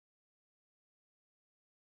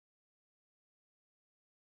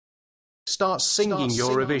Start singing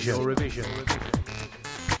your revision.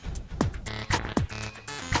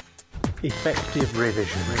 Effective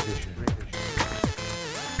revision.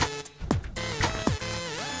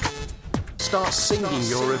 Start singing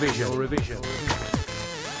your revision.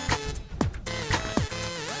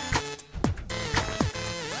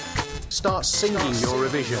 Start singing your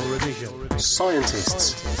revision.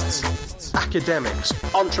 Scientists, academics,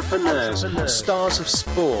 entrepreneurs, stars of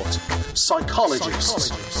sport, psychologists,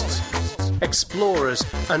 explorers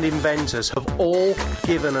and inventors have all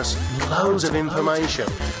given us loads of information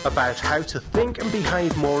about how to think and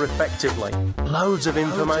behave more effectively. Loads of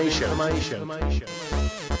information.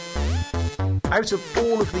 Out of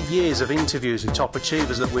all of the years of interviews with top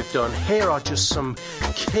achievers that we've done, here are just some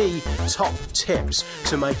key top tips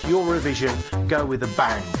to make your revision go with a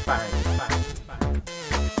bang.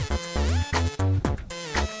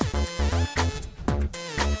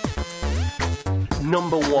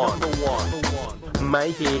 Number one,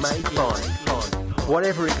 make it fun.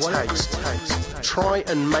 Whatever it takes. Try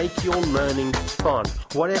and make your learning fun.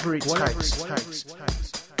 Whatever it takes.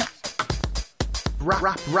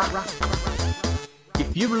 Rap.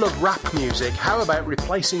 If you love rap music, how about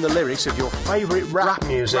replacing the lyrics of your favourite rap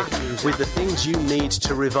music with the things you need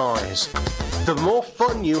to revise? The more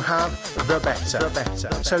fun you have, the better.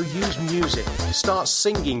 So use music. Start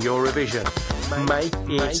singing your revision. Make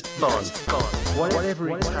it fun. Whatever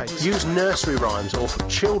it takes. Use nursery rhymes or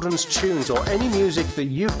children's tunes or any music that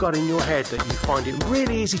you've got in your head that you find it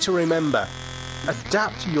really easy to remember.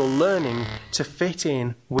 Adapt your learning to fit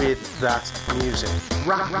in with that music.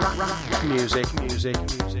 Rap music.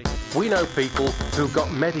 We know people who've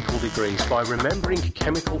got medical degrees by remembering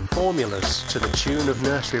chemical formulas to the tune of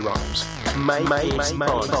nursery rhymes. Make it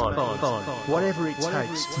fun. Whatever it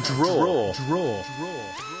takes. Draw.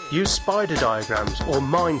 Use spider diagrams or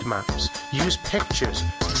mind maps. Use pictures.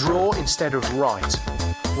 Draw instead of write.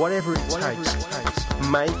 Whatever it takes.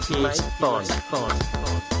 Make it fun.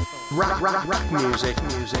 Rap music.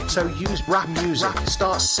 So use rap music.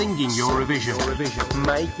 Start singing your revision.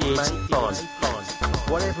 Make it fun.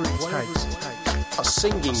 Whatever it takes. Start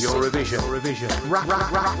singing your revision. Rap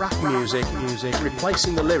music.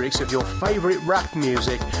 Replacing the lyrics of your favourite rap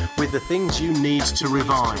music with the things you need to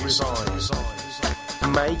revise.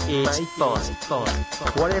 Make it fun.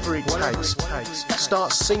 Whatever it takes.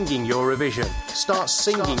 Start singing your revision. Start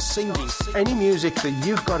singing any music that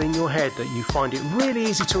you've got in your head that you find it really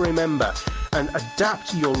easy to remember, and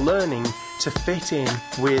adapt your learning to fit in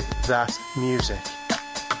with that music.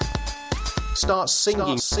 Start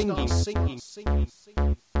singing.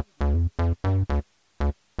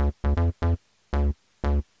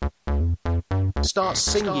 Start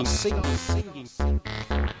singing.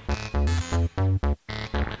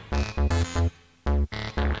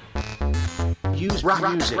 Use rap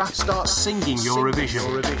music. Start singing your revision.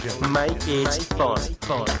 Make it fun.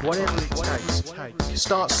 Whatever it takes.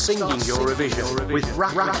 Start singing your revision with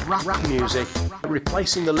rap music,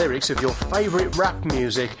 replacing the lyrics of your favourite rap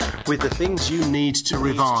music with the things you need to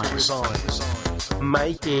revise.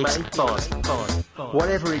 Make it fun.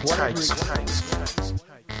 Whatever it takes.